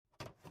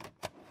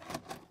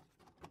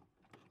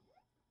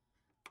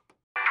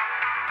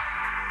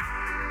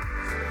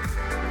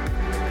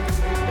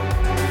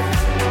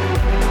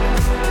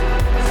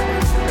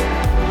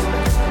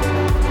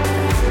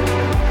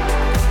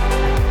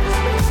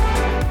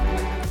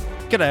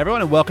G'day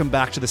everyone and welcome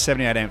back to the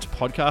 78 Amps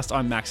podcast.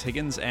 I'm Max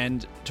Higgins,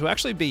 and to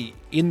actually be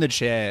in the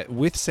chair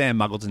with Sam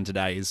Muggleton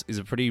today is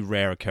a pretty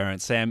rare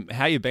occurrence. Sam,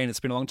 how you been? It's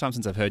been a long time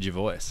since I've heard your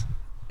voice.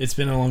 It's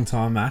been a long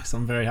time, Max.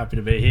 I'm very happy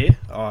to be here.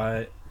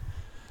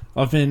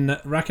 I've been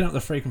racking up the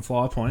freaking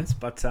fly points,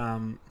 but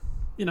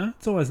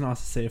it's always nice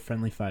to see a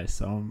friendly face,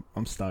 so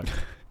I'm stoked.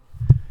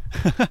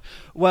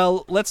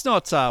 Well, let's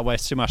not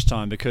waste too much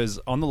time, because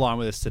on the line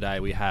with us today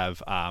we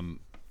have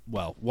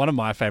one of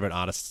my favourite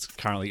artists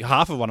currently,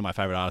 half of one of my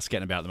favourite artists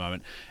getting about at the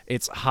moment.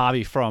 It's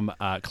Harvey from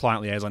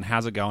Client Liaison.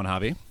 How's it going,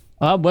 Harvey?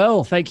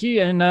 Well, thank you,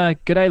 and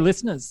g'day,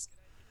 listeners.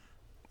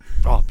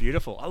 Oh,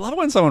 beautiful. I love it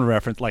when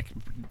someone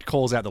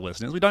calls out the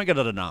listeners. We don't get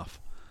it enough.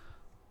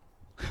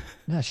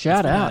 No,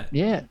 shout out,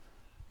 yeah.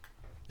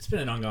 It's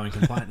been an ongoing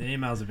complaint. The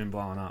emails have been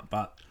blowing up,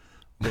 but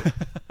look,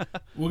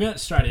 we'll get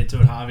straight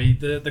into it, Harvey.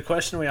 The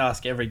question we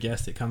ask every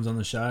guest that comes on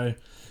the show,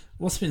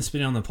 what's been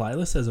spinning on the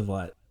playlist as of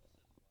late?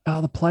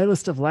 The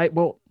playlist of late,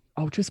 well,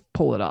 I'll just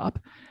pull it up.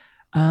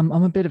 I'm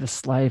a bit of a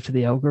slave to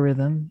the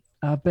algorithm.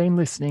 I've been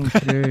listening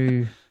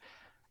to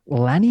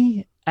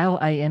Lany,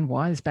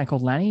 Lany, this band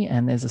called Lany,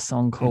 and there's a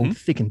song called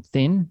Thick and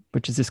Thin,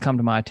 which has just come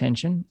to my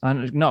attention. I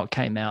know it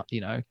came out,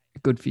 a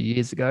good few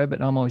years ago,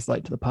 but I'm always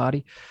late to the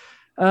party.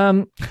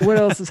 What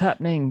else is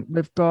happening?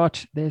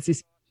 There's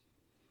this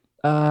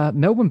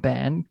Melbourne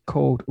band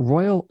called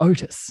Royal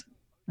Otis,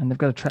 and they've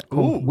got a track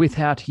called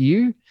Without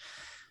You.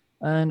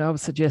 And I would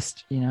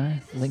suggest,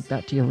 link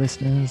that to your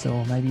listeners,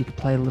 or maybe you could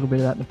play a little bit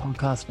of that in the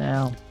podcast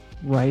now.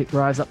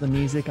 Rise up the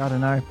music, I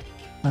don't know,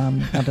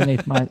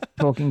 underneath my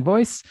talking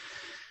voice.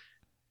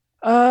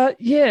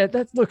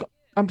 Look,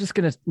 I'm just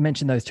going to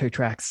mention those two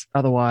tracks.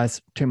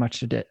 Otherwise, too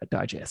much to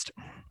digest.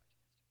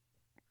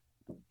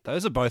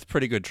 Those are both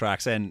pretty good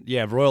tracks. And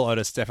yeah, Royal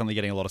Otis definitely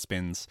getting a lot of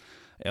spins,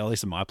 at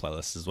least in my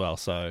playlist as well.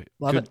 So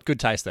good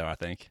taste there, I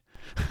think.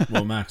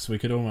 Well, Max, we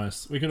could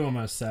almost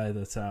say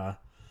that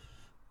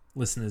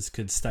listeners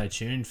could stay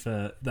tuned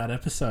for that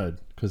episode,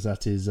 because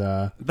that is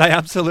they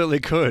absolutely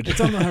could.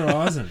 It's on the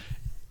horizon.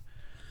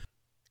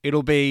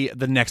 It'll be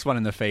the next one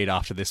in the feed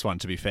after this one,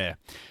 to be fair.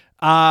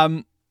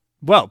 But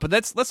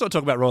let's not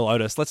talk about Royal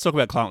Otis. Let's talk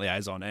about Client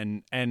Liaison,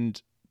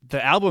 and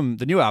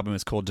the new album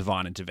is called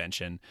Divine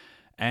Intervention.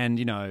 And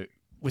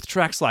with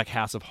tracks like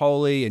House of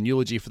Holy and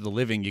Eulogy for the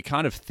Living, you're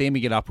kind of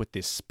theming it up with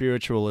this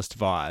spiritualist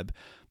vibe,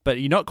 but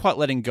you're not quite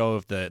letting go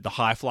of the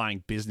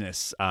high-flying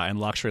business and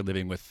luxury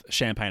living with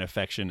Champagne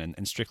Affection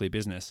and Strictly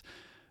Business.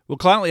 Will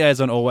Client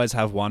Liaison always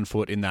have one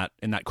foot in that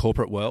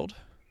corporate world?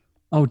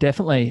 Oh,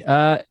 definitely.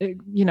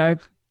 The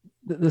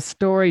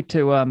story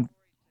to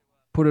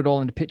put it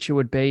all into picture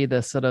would be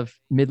the sort of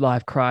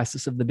midlife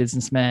crisis of the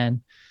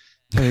businessman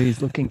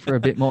who's looking for a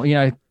bit more,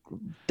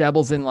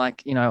 dabbles in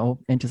or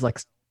enters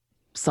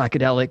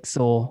psychedelics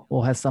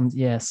or has some,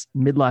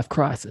 midlife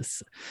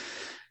crisis.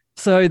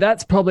 So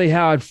that's probably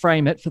how I'd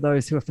frame it for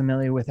those who are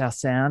familiar with our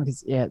sound,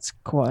 because it's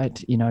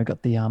quite,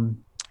 got the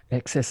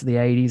excess of the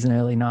 80s and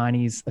early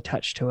 90s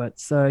attached to it.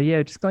 So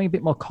just going a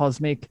bit more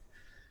cosmic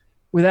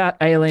without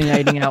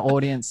alienating our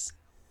audience,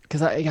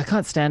 because I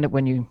can't stand it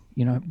when you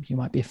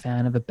might be a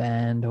fan of a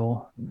band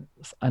or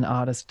an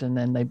artist and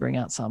then they bring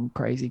out some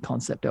crazy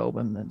concept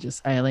album and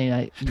just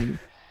alienate you.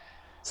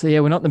 So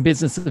we're not in the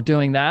business of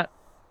doing that,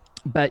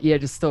 but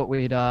just thought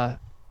we'd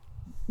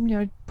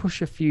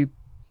push a few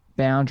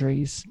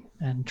boundaries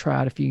and try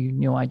out a few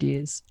new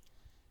ideas.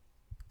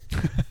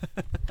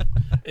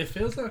 It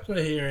feels like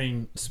we're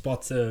hearing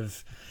spots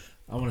of,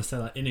 I want to say,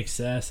 like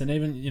INXS and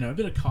even a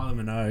bit of Kylie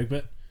Minogue,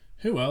 but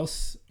who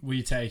else were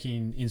you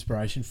taking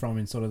inspiration from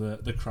in sort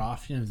of the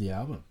crafting of the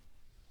album?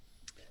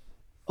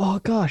 Oh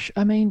gosh,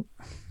 I mean,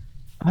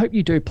 I hope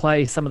you do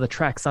play some of the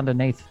tracks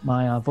underneath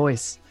my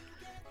voice,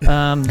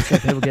 so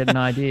people get an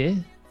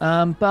idea.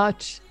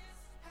 But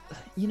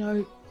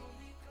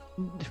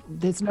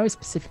there's no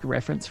specific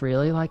reference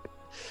really. Like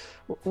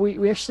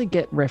we actually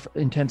get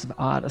in terms of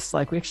artists,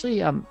 like we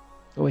actually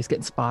always get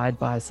inspired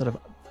by sort of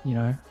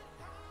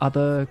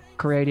other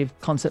creative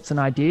concepts and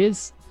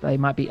ideas. They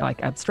might be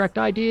like abstract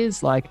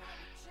ideas,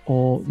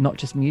 or not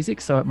just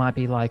music. So it might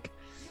be like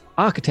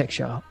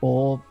architecture,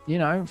 or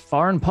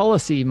foreign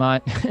policy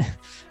might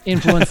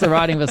influence the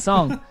writing of a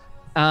song.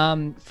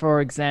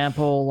 For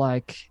example,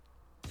 like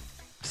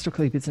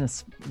Strictly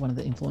Business, one of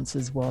the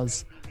influences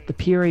was the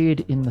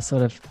period in the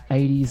sort of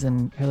 80s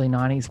and early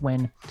 90s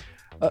when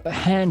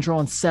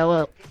hand-drawn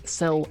cell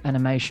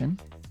animation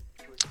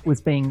was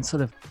being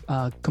sort of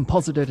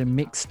composited and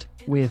mixed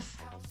with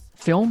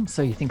film.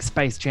 So you think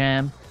Space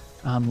Jam,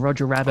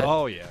 Roger Rabbit.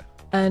 Oh, yeah.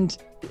 And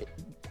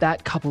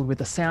that coupled with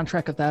the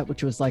soundtrack of that,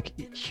 which was like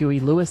Huey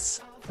Lewis,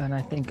 and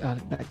I think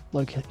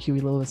Huey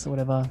Lewis or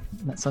whatever,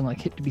 that song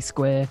like Hit to Be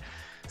Square.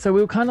 So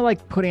we were kind of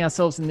like putting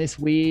ourselves in this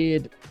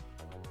weird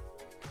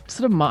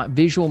sort of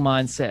visual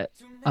mindset.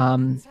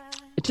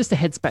 It's just a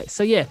headspace.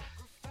 So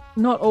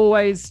not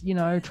always,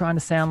 trying to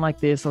sound like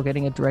this or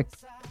getting a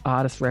direct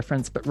artist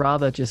reference, but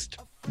rather just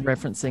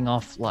referencing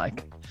off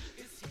like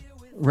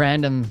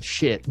random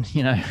shit,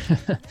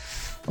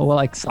 or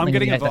like something. I'm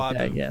getting a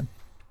vibe.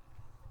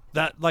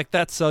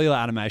 that cellular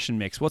animation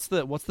mix. What's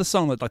the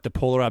song that like the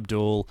Paula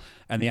Abdul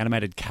and the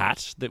animated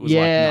cat that was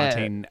Yeah. like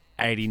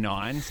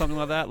 1989, something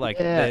like that? Like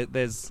Yeah.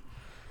 there's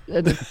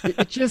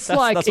It just that's,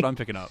 like that's it what I'm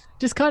picking up.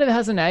 just kind of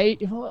hasn't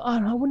aged. Well,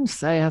 I wouldn't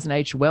say it hasn't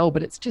aged well,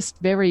 but it's just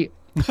very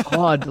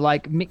odd,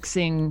 like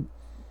mixing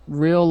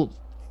real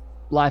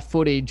life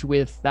footage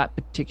with that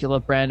particular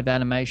brand of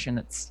animation.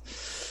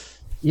 It's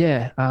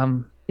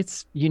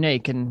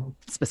unique and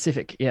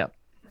specific. Yeah.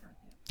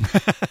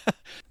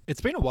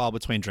 It's been a while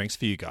between drinks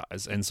for you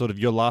guys, and sort of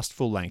your last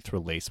full length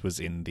release was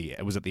at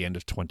the end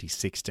of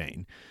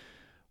 2016.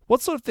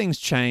 What sort of things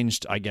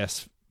changed, I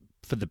guess,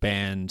 for the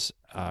band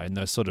in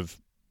those sort of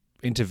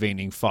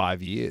intervening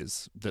 5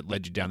 years that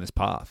led you down this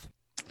path?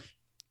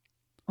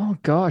 Oh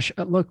gosh,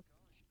 look,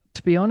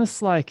 to be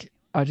honest, like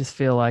I just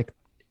feel like,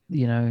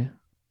 you know,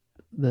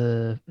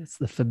 it's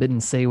the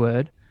forbidden C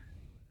word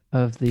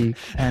of the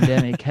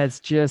pandemic has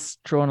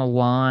just drawn a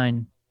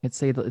line.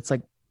 It's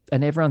like,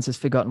 and everyone's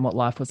just forgotten what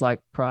life was like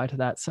prior to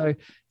that. So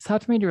it's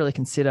hard for me to really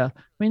consider.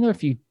 I mean, there are a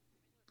few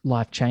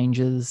life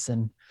changes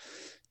and,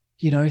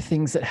 you know,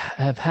 things that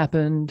have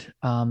happened,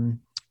 and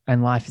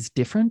life is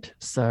different.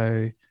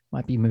 So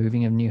might be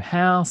moving a new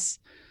house,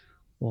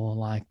 or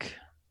like,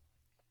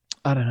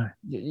 I don't know,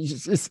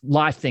 it's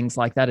life things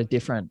like that are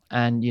different.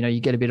 And, you know, you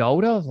get a bit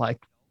older,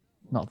 like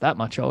not that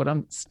much older.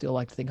 I'm still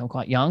like to think I'm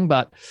quite young,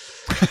 but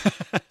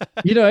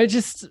you know,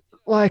 just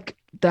like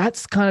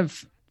that's kind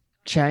of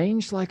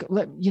changed. Like,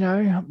 you know,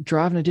 I'm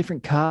driving a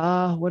different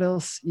car. What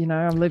else? You know,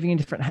 I'm living in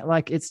different,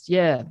 like it's,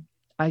 yeah.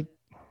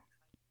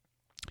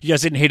 You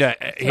guys didn't hit a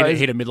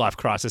midlife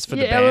crisis for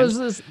the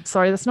band?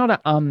 Sorry, that's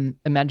not a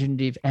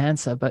imaginative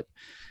answer, but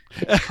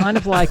it's kind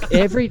of like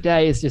every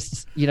day is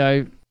just, you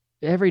know,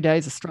 every day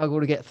is a struggle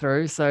to get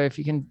through. So if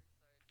you can,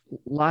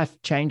 life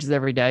changes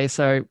every day.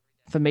 So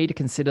for me to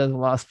consider the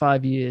last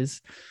 5 years,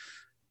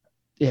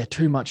 yeah,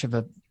 too much of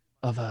a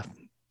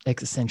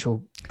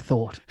existential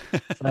thought.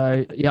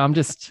 So yeah, I'm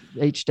just,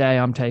 each day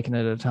I'm taking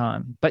it at a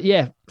time. But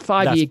yeah,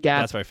 5 year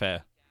gap. That's very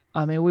fair.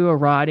 I mean, we were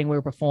writing, we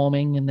were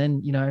performing, and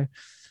then, you know,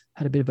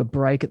 had a bit of a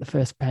break at the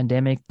first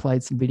pandemic,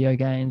 played some video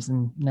games,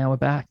 and now we're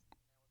back.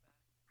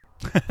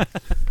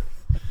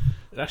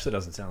 It actually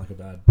doesn't sound like a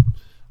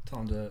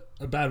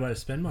bad way to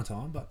spend my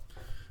time, but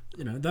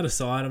you know, that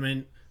aside, I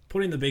mean,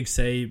 putting the big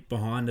C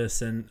behind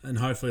us and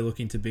hopefully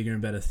looking to bigger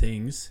and better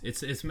things,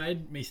 it's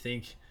made me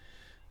think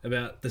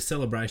about the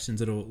celebrations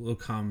that will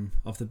come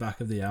off the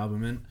back of the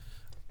album. And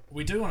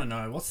we do want to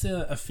know, what's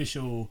the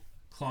official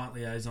client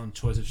liaison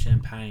choice of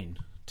champagne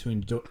to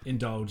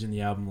indulge in the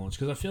album launch?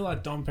 Because I feel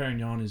like Dom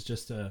Perignon is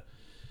just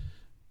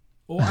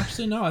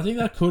actually no, I think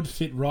that could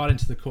fit right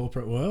into the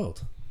corporate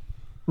world.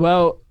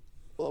 Well,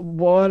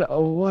 what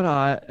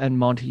I and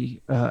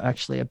Monty are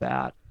actually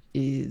about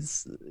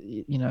is,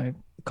 you know,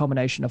 a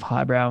combination of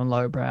highbrow and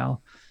lowbrow,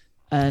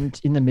 and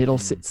in the middle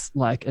sits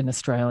like an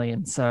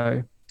Australian.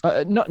 So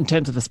not in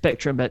terms of a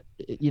spectrum, but,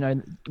 you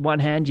know, one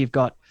hand you've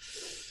got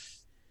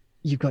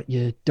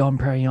your Dom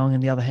Perignon,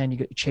 and the other hand you've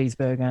got your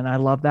cheeseburger. And I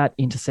love that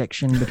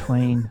intersection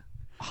between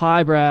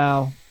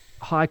highbrow,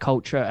 high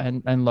culture,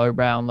 and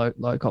lowbrow and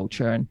low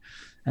culture,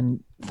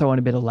 and throw in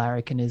a bit of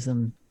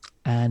larrikinism.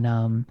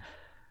 And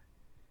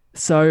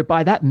so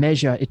by that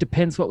measure, it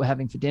depends what we're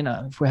having for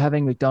dinner. If we're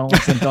having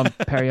McDonald's and Dom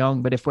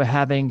Perignon, but if we're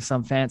having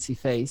some fancy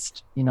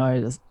feast, you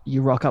know,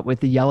 you rock up with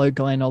the Yellow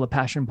Glen or the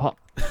Passion Pop.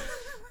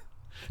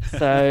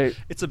 So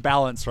it's a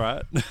balance,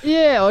 right?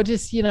 Yeah, or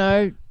just, you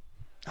know,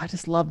 I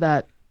just love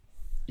that.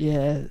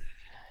 Yeah,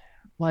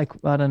 like,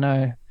 I don't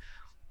know,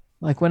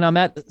 like when I'm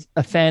at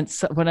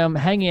when I'm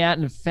hanging out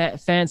in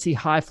fancy,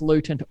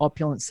 highfalutin,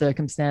 opulent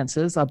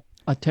circumstances, I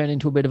turn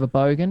into a bit of a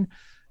bogan,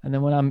 and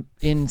then when I'm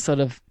in sort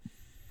of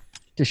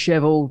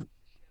disheveled,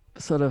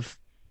 sort of,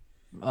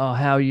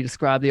 how you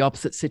describe the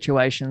opposite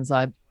situations,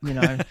 you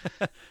know,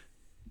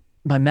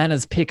 my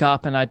manners pick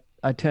up, and I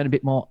turn a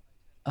bit more,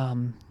 how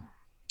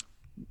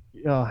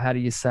do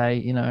you say,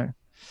 you know,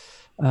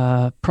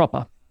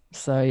 proper.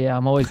 So yeah,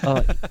 I'm always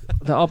the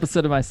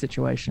opposite of my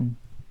situation.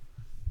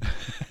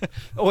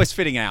 Always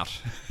fitting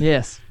out.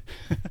 Yes.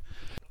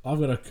 I've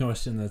got a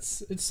question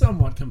it's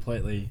somewhat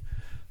completely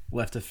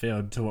left of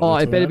field to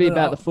what. It better be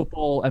about the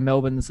football and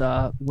Melbourne's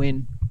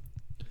win.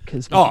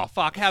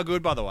 Fuck! How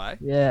good, by the way.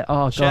 Yeah.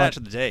 Oh, shout God. out to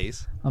the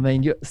D's. I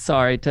mean,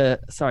 sorry,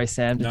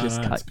 Sam,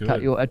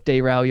 to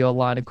derail your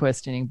line of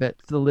questioning, but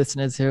for the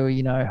listeners who are,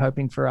 you know,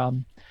 hoping for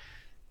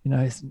you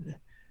know,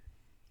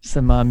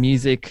 some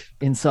music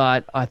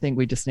insight, I think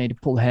we just need to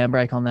pull the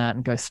handbrake on that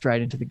and go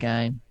straight into the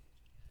game.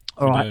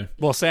 All right.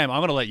 Well, Sam,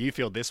 I'm going to let you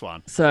field this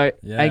one. So,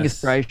 yes.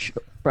 Angus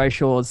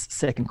Brayshaw's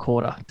second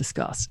quarter,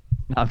 discuss.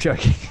 No, I'm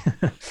joking.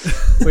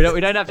 we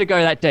don't have to go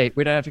that deep.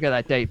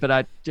 But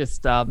I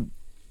just I'm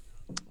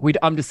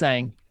just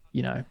saying,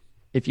 you know,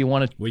 if you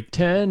want to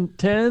turn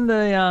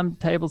the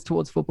tables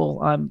towards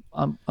football, I'm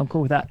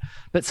cool with that.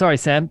 But sorry,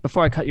 Sam,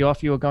 before I cut you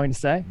off, you were going to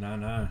say?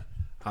 No.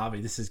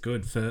 Harvey, this is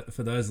good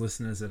for those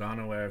listeners that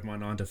aren't aware of my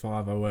 9 to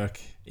 5. I work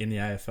in the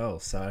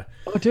AFL, so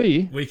do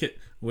you?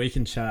 We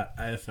can chat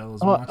AFL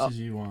as much as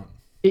you want.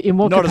 In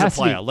what Not capacity? as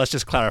a player. Let's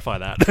just clarify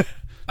that.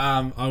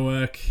 I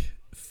work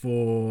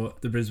for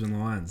the Brisbane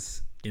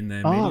Lions in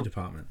their media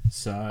department.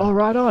 So Oh,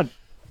 right on.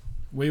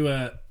 we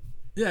were,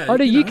 yeah. Oh,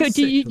 no, you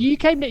you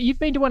came. You've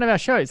been to one of our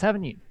shows,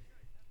 haven't you?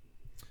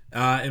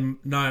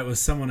 No, it was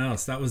someone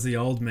else. That was the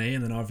old me,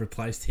 and then I've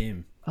replaced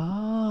him.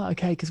 Oh,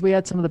 okay. Because we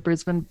had some of the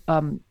Brisbane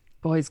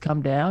boys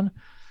come down,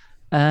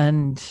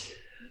 and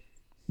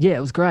yeah,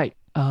 it was great.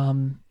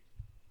 Yeah,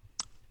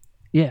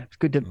 it's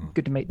good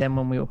to meet them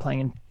when we were playing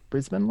in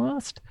Brisbane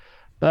last.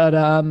 But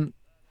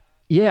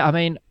yeah, I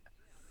mean,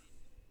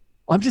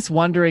 I'm just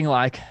wondering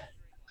like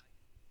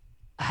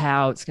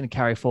how it's going to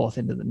carry forth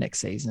into the next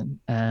season,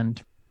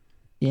 and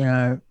you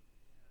know,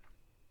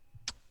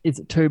 is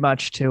it too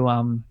much to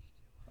I'm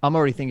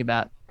already thinking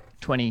about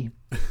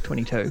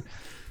 2022.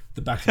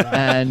 The back to back.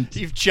 And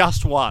You've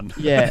just won.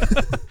 yeah.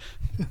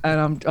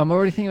 And I'm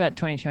already thinking about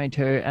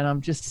 2022, and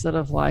I'm just sort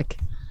of like,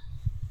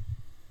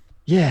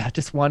 yeah,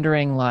 just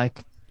wondering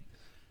like,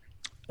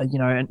 you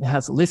know, and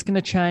how's the list going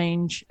to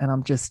change? And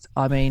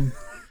I mean,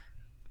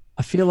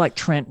 I feel like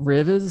Trent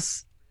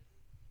Rivers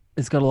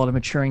has got a lot of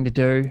maturing to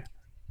do.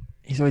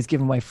 He's always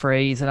giving away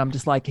frees, and I'm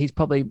just like, he's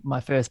probably my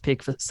first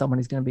pick for someone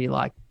who's going to be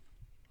like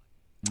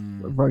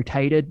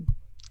rotated.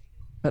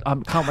 But I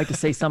can't wait to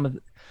see some of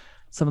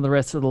the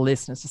rest of the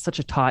list. And it's just such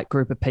a tight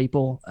group of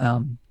people.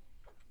 And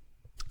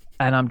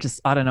I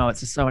don't know, it's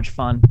just so much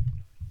fun.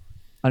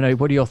 I know,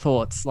 what are your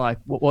thoughts? Like,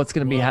 what's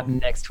going to be happening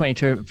next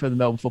 22 for the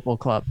Melbourne Football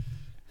Club?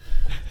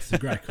 It's a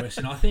great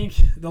question. I think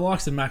the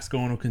likes of Max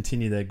Gawn will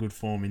continue their good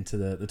form into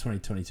the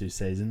 2022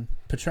 season.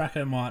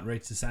 Petracca might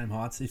reach the same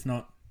heights, if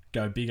not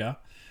go bigger.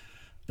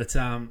 But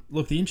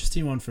look, the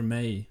interesting one for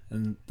me,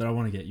 and that I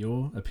want to get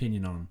your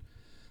opinion on,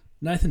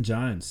 Nathan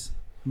Jones,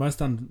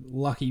 most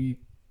unlucky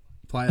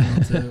player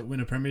not to win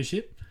a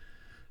premiership.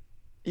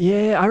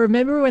 Yeah, I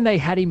remember when they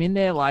had him in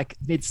there like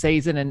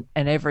mid-season, and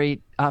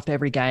after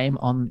every game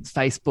on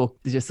Facebook,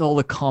 just all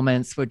the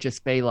comments would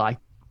just be like,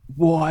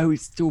 "Why are we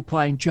still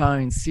playing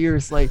Jones?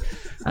 Seriously?"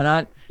 And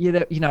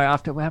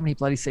after how many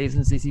bloody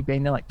seasons has he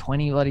been there? Like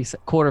 20 bloody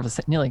quarter of a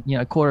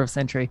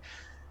century.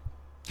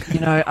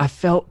 You know, I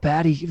felt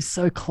bad. He was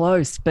so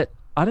close, but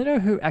I don't know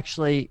who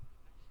actually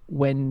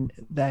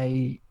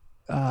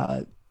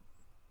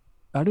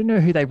I don't know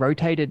who they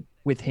rotated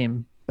with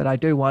him, but I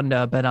do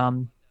wonder. But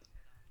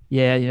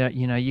yeah,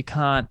 you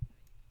can't.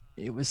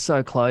 It was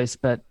so close,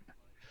 but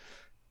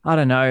I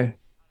don't know.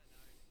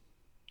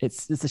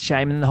 It's a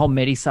shame. And the whole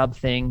Medi-sub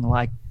thing,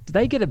 like, do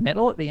they get a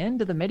medal at the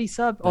end of the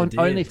Medi-sub?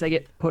 Only if they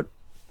get put.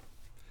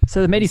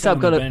 So the Medi-sub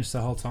got a a bench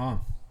the whole time.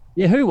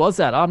 Yeah, who was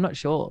that? I'm not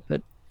sure,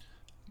 but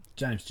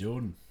James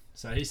Jordan.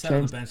 So he sat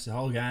on the bench the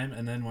whole game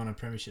and then won a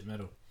premiership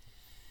medal.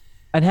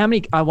 And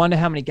I wonder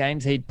how many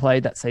games he'd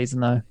played that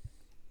season though.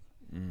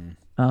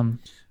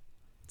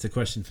 It's a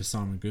question for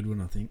Simon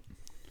Goodwin, I think.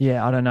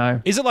 Yeah, I don't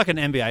know. Is it like an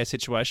NBA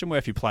situation where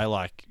if you play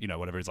like,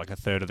 whatever it's like a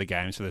third of the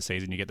games for the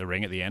season, you get the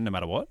ring at the end no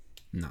matter what?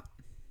 No.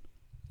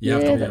 You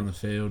have to be on the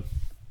field.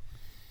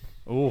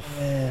 Oof.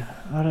 Yeah,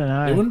 I don't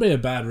know. It wouldn't be a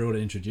bad rule to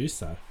introduce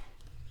though.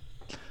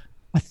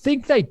 I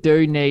think they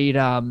do need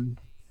some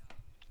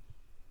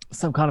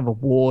kind of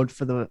award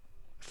for the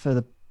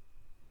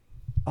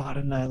I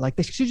don't know, like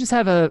they should just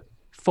have a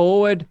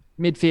forward,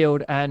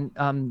 midfield,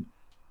 and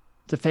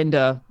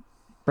defender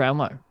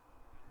Brownlow.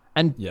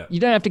 And you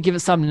don't have to give it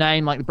some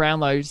name like the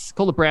Brownlow. Just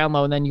call it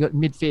Brownlow, and then you got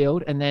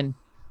midfield, and then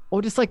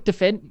or just like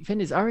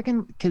defenders. I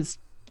reckon, because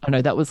I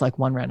know that was like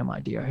one random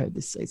idea I heard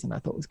this season I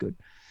thought was good.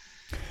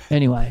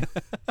 Anyway,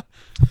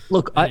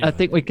 look, I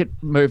think we could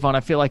move on. I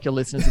feel like your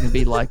listeners are going to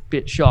be like a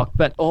bit shocked,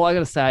 but all I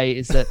got to say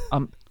is that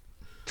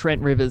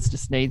Trent Rivers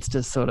just needs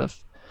to sort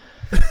of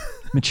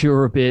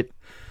mature a bit.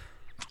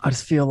 I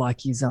just feel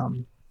like he's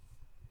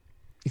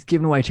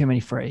given away too many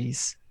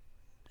frees,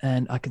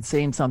 and I can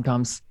see him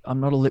sometimes. I'm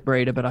not a lip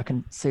reader, but I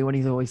can see when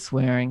he's always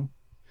swearing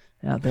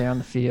out there on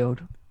the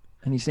field,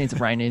 and he just needs to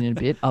rein in a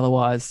bit.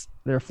 Otherwise,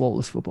 they're a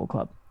flawless football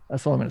club.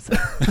 That's all I'm going to say.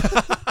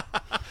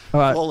 All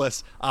right.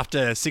 Flawless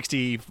after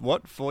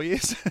 4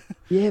 years?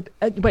 Yeah,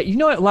 but you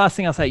know what? Last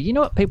thing I'll say. You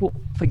know what people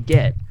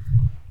forget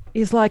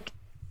is like,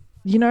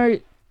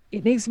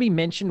 it needs to be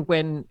mentioned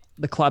when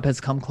the club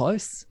has come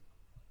close,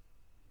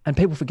 and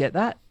people forget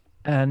that.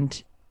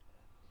 And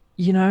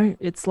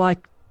it's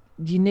like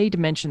you need to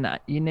mention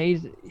that.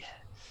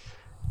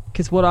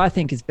 Because what I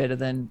think is better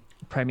than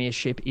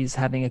premiership is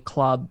having a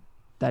club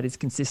that is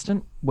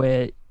consistent,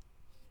 where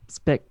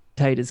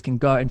spectators can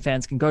go and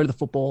fans can go to the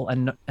football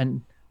and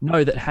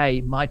know that,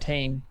 hey, my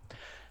team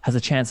has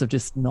a chance of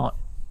just not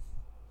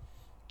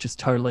just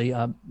totally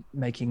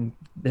making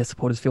their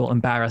supporters feel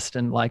embarrassed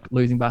and like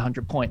losing by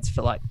 100 points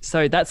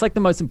so that's like the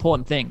most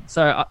important thing.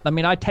 So I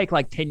mean, I take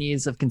like 10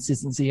 years of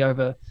consistency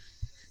over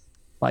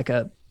like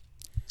a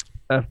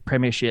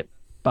premiership,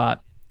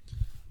 but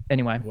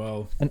anyway.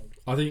 Well,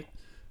 I think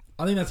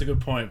that's a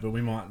good point, but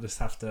we might just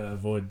have to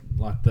avoid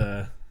like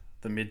the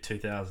mid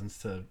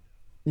 2000s to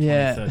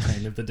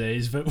 2013 of the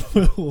D's, but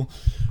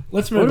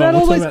let's move on.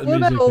 What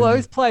about all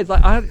those plays?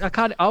 Like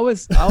I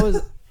was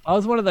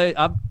one of those.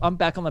 I'm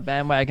back on the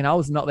bandwagon. I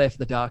was not there for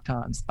the dark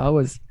times. I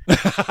was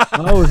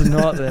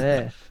not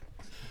there.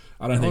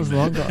 I don't That think was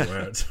many longer. were.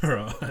 It's all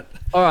right.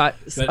 All right.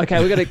 But-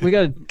 Okay, we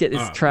gotta get this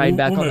All right, train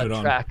back we'll on move the it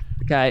on. track.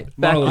 Okay.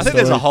 Moral I of think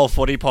there's a story. whole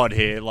footy pod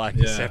here, like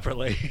Yeah.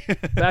 separately.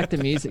 Back to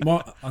music.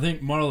 I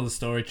think moral of the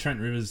story: Trent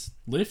Rivers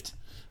lift.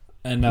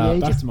 And Yeah,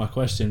 back to my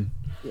question.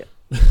 Yeah.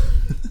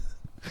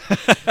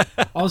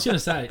 I was going to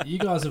say, you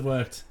guys have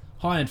worked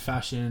high-end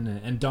fashion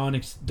and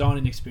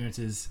dining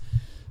experiences.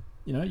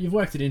 You know, you've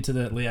worked it into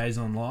the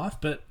liaison life,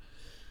 but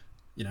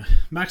you know,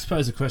 Max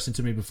posed a question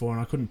to me before,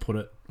 and I couldn't put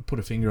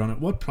a finger on it.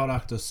 What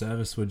product or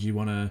service would you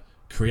want to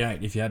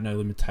create if you had no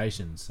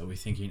limitations? So we're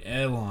thinking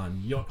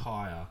airline, yacht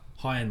hire,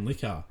 high-end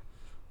liquor.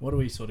 What are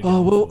we sort of?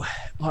 Oh going well,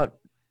 for?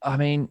 I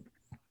mean,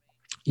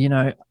 you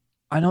know,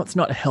 I know it's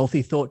not a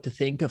healthy thought to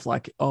think of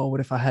like, oh, what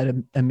if I had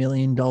 $1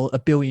 million,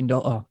 $1 billion,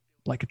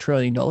 like $1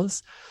 trillion?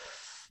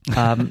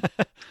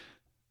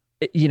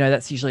 You know,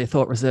 that's usually a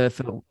thought reserved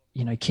for,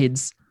 you know,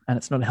 kids, and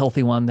it's not a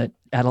healthy one that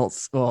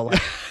adults or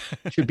like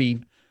should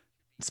be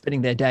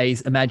spending their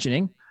days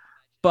imagining.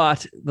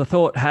 But the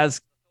thought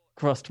has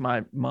crossed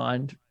my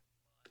mind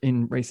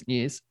in recent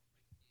years,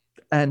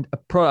 and a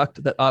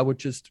product that I would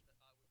just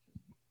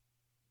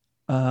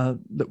I'd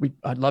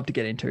love to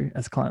get into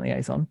as client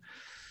liaison,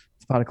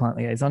 as part of client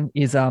liaison,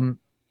 is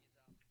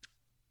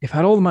if I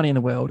had all the money in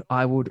the world,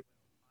 I would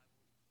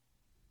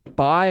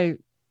buy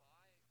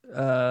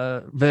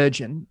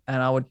Virgin,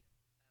 and I would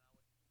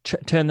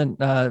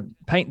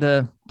paint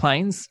the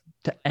planes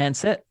to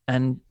Ansett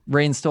and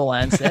reinstall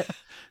Ansett,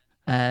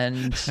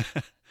 and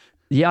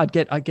yeah, I'd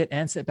get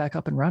Ansett back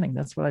up and running.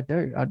 That's what I'd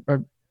do. I'd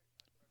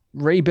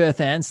rebirth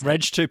Ansett.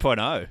 Reg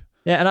 2.0.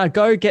 Yeah, and I'd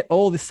go get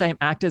all the same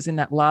actors in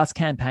that last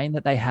campaign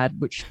that they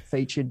had, which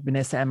featured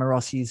Vanessa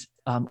Amorosi's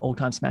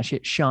all-time smash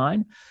hit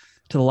 "Shine,"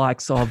 to the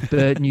likes of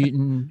Bert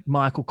Newton,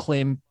 Michael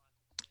Klim.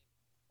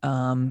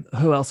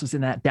 Who else was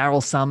in that?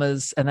 Daryl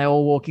Summers, and they're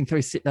all walking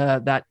through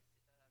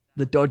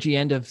the dodgy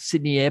end of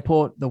Sydney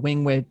Airport, the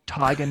wing where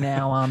Tiger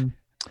now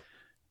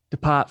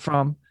depart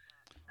from.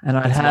 And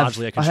I'd have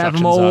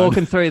them all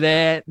walking through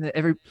there,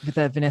 with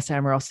the Vanessa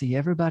Amorosi,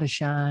 "Everybody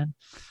Shine."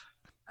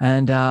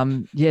 And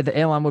the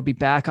airline would be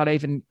back. I'd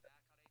even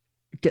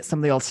get some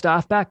of the old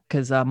staff back,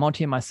 because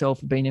Monty and myself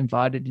have been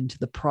invited into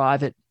the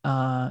private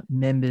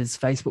members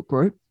Facebook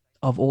group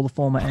of all the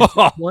former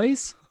Ansett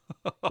employees,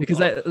 because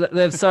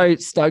they're so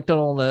stoked on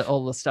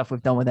all the stuff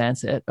we've done with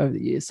Ansett over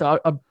the years. So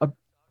I'd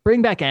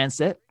bring back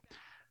Ansett,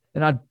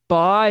 and I'd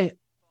buy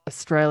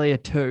Australia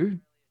 2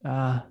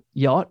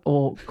 yacht,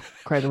 or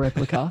create a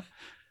replica,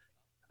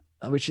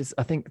 which is,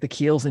 I think, the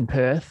Keels in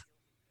Perth.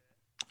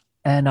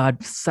 And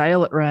I'd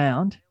sail it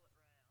round.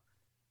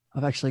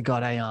 I've actually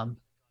got a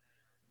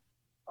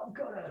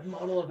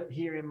model of it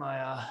here in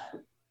my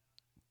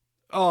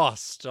Oh,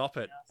 stop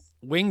it.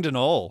 Winged and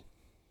all.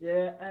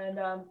 yeah, and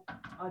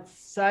I'd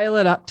sail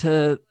it up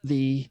to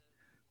the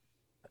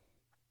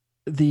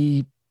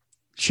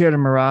Sheraton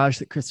Mirage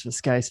that Christopher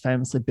Skase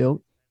famously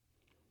built,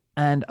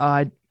 and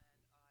I'd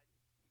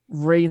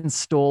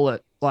reinstall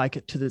it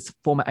like to this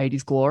former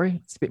 80s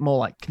glory. It's a bit more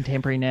like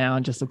contemporary now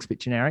and just looks a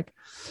bit generic.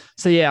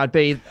 So yeah, I'd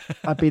be the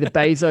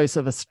Bezos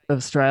of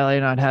Australia,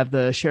 and I'd have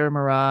the Sheraton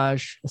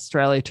Mirage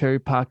Australia 2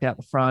 parked out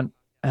the front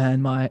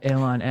and my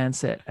airline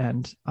Ansett,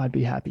 and I'd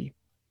be happy.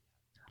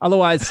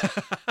 Otherwise,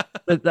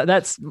 they're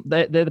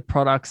the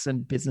products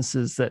and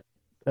businesses that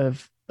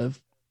of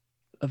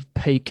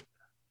peak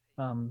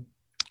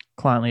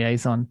client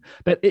liaison.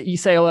 But you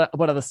say what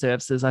other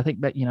services? I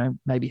think that, you know,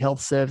 maybe health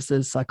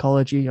services,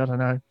 psychology. I don't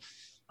know.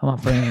 I'm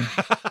up for anything.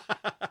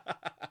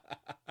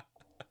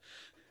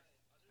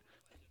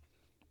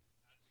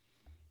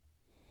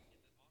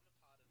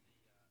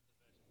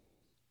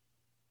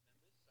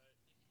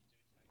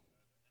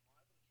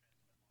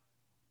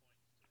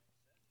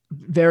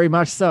 Very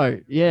much so,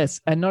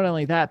 yes. And not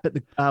only that, but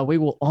we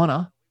will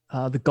honour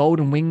the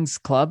Golden Wings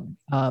Club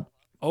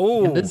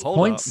members'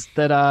 points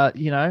that are,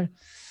 you know,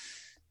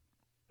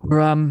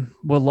 were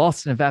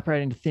lost and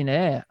evaporated into thin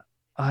air.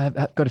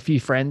 I've got a few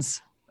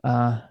friends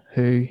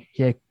who,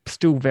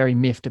 still very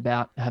miffed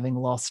about having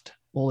lost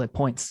all their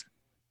points.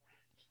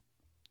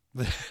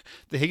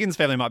 The Higgins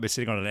family might be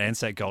sitting on an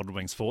Ansett Golden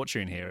Wings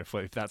fortune here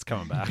if that's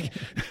coming back.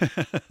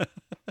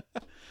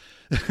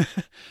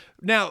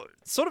 Now,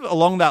 sort of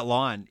along that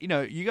line, you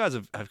know, you guys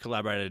have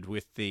collaborated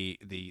with the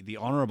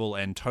honourable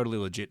and totally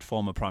legit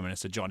former Prime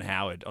Minister John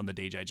Howard on the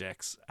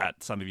DJs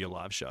at some of your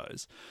live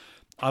shows.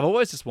 I've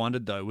always just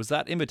wondered, though, was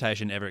that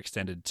invitation ever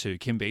extended to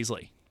Kim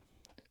Beazley?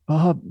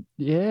 Oh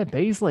yeah,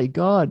 Beazley.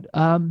 God,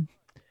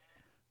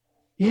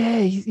 yeah,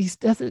 he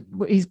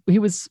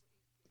was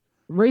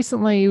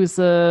recently. He was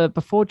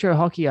before Joe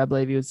Hockey, I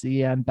believe. He was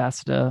the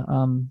ambassador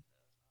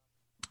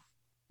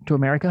to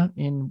America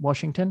in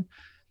Washington.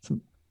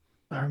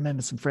 I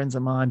remember some friends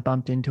of mine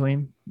bumped into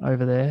him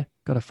over there,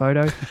 got a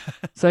photo.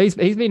 So he's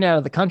been out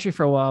of the country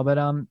for a while, but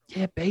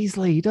yeah,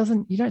 Beazley,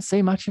 you don't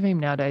see much of him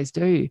nowadays,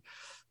 do you?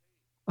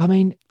 I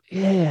mean,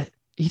 yeah,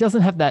 he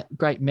doesn't have that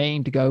great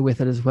meme to go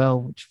with it as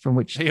well, from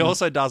which he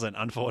also doesn't,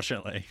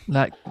 unfortunately.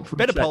 Like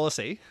better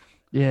policy.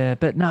 Yeah,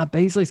 but no,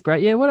 Beazley's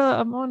great. Yeah, one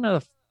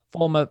of the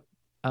former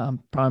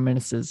prime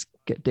ministers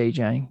get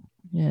DJing.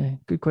 Yeah,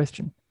 good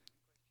question.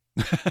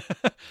 You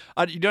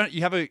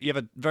have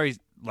a very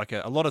like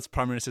a lot of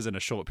prime ministers in a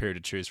short period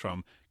to choose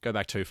from. Go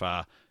back too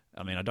far.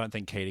 I mean, I don't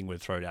think Keating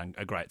would throw down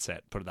a great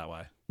set. Put it that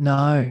way.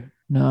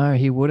 No,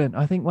 he wouldn't.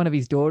 I think one of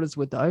his daughters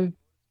would though.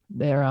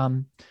 They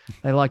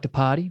like to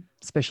party,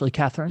 especially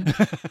Catherine.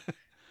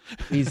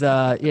 He's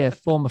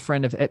former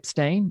friend of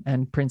Epstein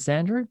and Prince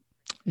Andrew.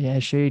 Yeah,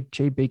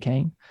 she'd be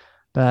keen.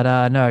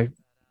 But no,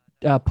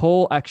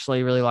 Paul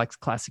actually really likes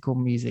classical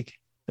music,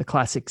 the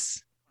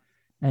classics,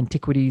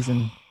 antiquities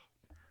and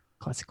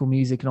classical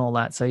music and all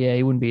that. So yeah,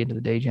 he wouldn't be into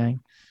the DJing.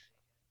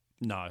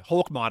 No,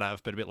 Hawk might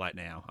have, but a bit late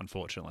now,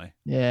 unfortunately.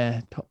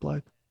 Yeah, top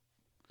bloke.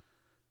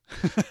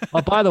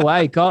 Oh, by the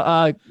way,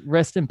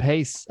 rest in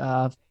peace,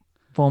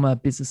 former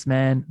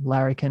businessman,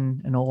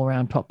 larrikin, and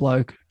all-around top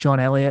bloke, John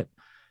Elliott.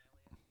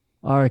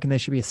 I reckon there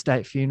should be a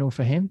state funeral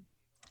for him.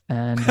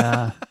 And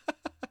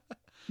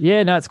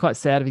yeah, no, it's quite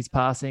sad of his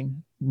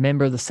passing.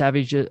 Member of the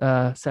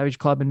Savage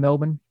Club in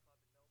Melbourne.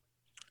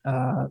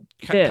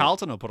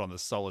 Carlton will put on the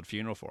solid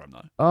funeral for him,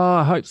 though. Oh,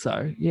 I hope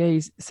so. Yeah,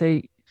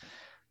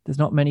 there's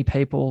not many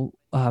people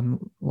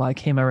like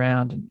him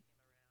around. And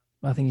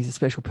I think he's a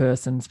special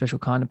person, special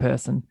kind of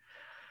person.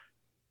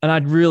 And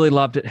I'd really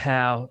loved it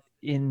how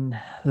in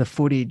the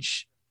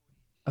footage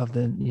of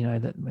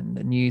that when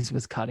the news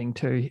was cutting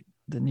to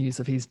the news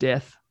of his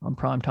death on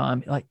prime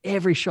time, like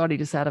every shot he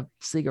just had a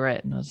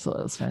cigarette, and I just thought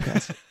that was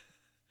fantastic.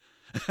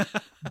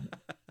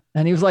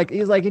 And he was like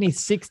in his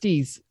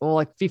 60s or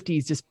like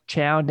 50s, just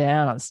chowing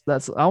down.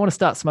 I want to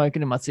start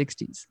smoking in my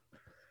 60s.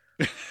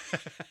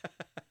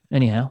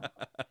 Anyhow.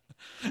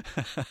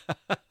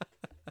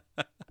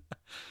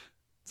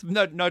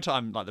 No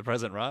time like the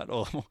present, right?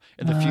 Or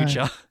in the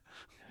future.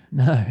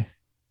 No.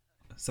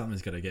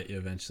 Something's got to get you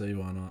eventually.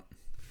 Why not?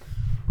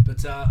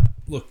 But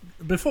look,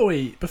 before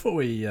we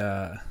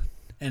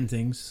end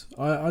things,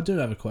 I do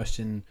have a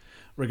question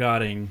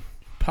regarding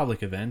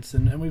public events,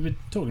 and we've been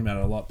talking about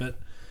it a lot. But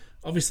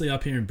obviously,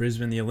 up here in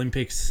Brisbane, the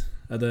Olympics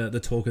are the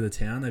talk of the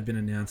town. They've been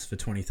announced for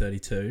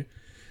 2032.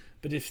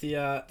 But if the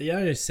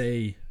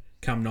AOC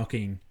come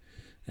knocking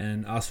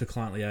and ask for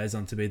client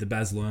liaison to be the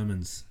Baz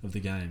Luhrmanns of the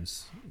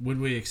games, would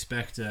we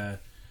expect an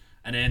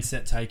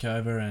Ansett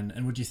takeover,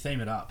 and would you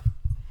theme it up?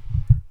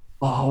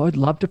 Oh, I'd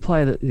love to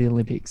play the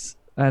Olympics.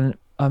 And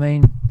I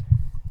mean,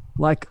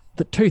 like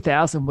the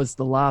 2000 was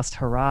the last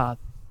hurrah.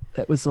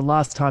 That was the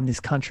last time this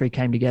country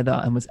came together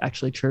and was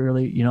actually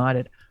truly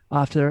united.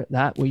 After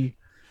that,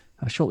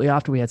 shortly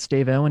after we had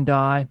Steve Irwin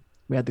die,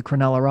 we had the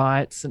Cronulla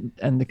riots,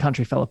 and the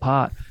country fell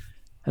apart.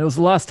 And it was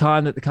the last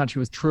time that the country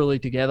was truly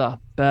together.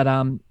 But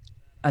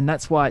and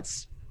that's why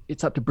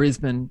it's up to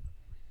Brisbane,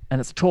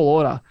 and it's a tall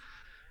order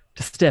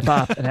to step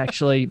up and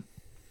actually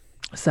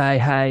say,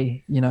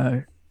 hey,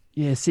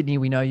 yeah, Sydney,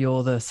 we know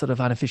you're the sort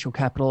of unofficial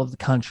capital of the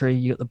country.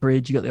 You got the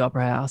bridge, you got the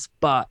Opera House,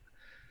 but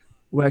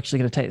we're actually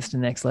going to take this to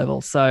the next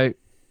level. So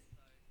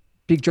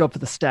big job for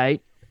the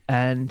state.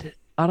 And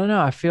I don't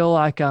know, I feel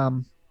like,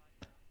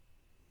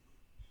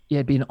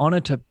 it'd be an honor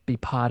to be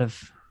part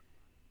of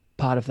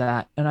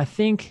that. And I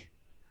think,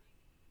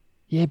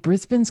 yeah,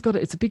 Brisbane's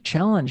it's a big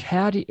challenge.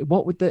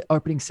 What would the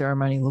opening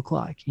ceremony look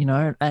like,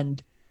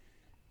 and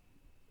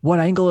what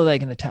angle are they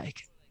going to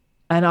take?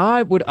 And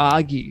I would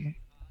argue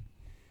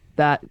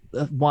that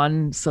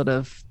one sort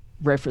of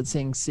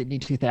referencing Sydney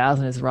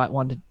 2000 is the right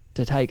one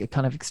to take, a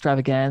kind of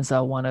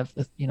extravaganza, one of,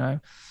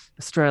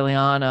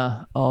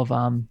 Australiana of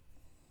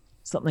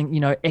something,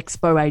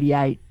 Expo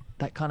 88,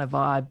 that kind of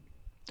vibe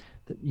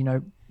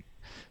that,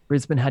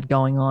 Brisbane had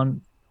going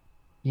on.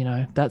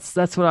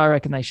 That's what I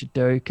reckon they should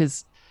do,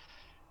 because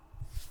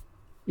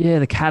yeah,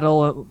 the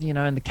cattle,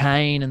 and the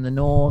cane and the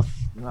north,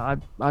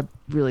 I'd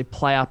really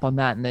play up on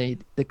that, and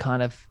the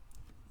kind of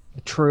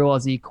the true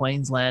Aussie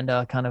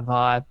Queenslander kind of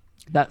vibe.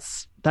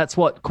 That's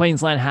what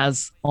Queensland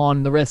has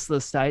on the rest of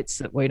the states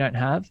that we don't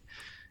have.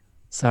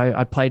 So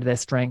I'd play to their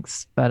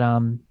strengths. But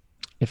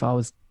if I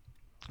was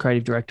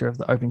creative director of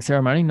the opening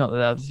ceremony, not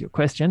that was your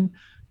question,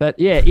 but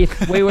yeah,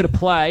 if we were to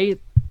play,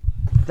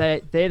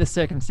 they're the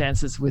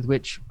circumstances with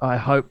which I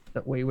hope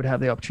that we would have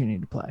the opportunity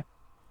to play.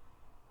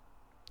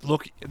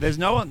 Look, there's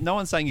no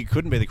one saying you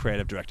couldn't be the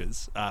creative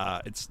directors.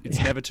 It's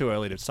never too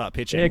early to start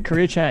pitching. Yeah,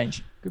 career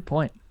change. Good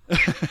point.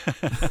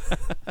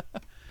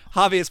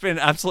 Harvey, it's been an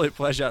absolute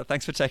pleasure.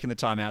 Thanks for taking the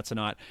time out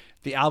tonight.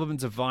 The album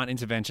Divine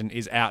Intervention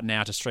is out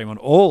now to stream on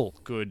all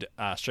good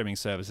streaming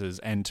services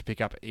and to pick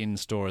up in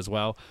store as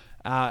well.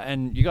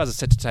 And you guys are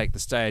set to take the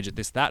stage at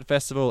That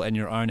Festival and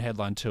your own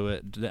headline tour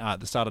at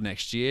the start of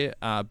next year.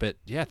 But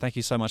yeah, thank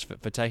you so much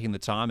for taking the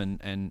time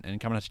and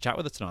coming out to chat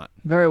with us tonight.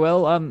 Very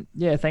well.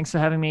 Yeah, thanks for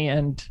having me.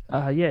 And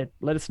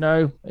let us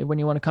know when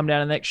you want to come down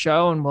to the next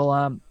show, and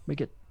we'll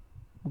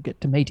get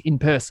to meet in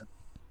person.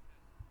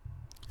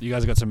 You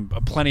guys have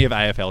got plenty of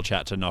AFL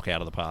chat to knock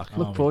out of the park.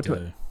 Look forward to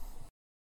it.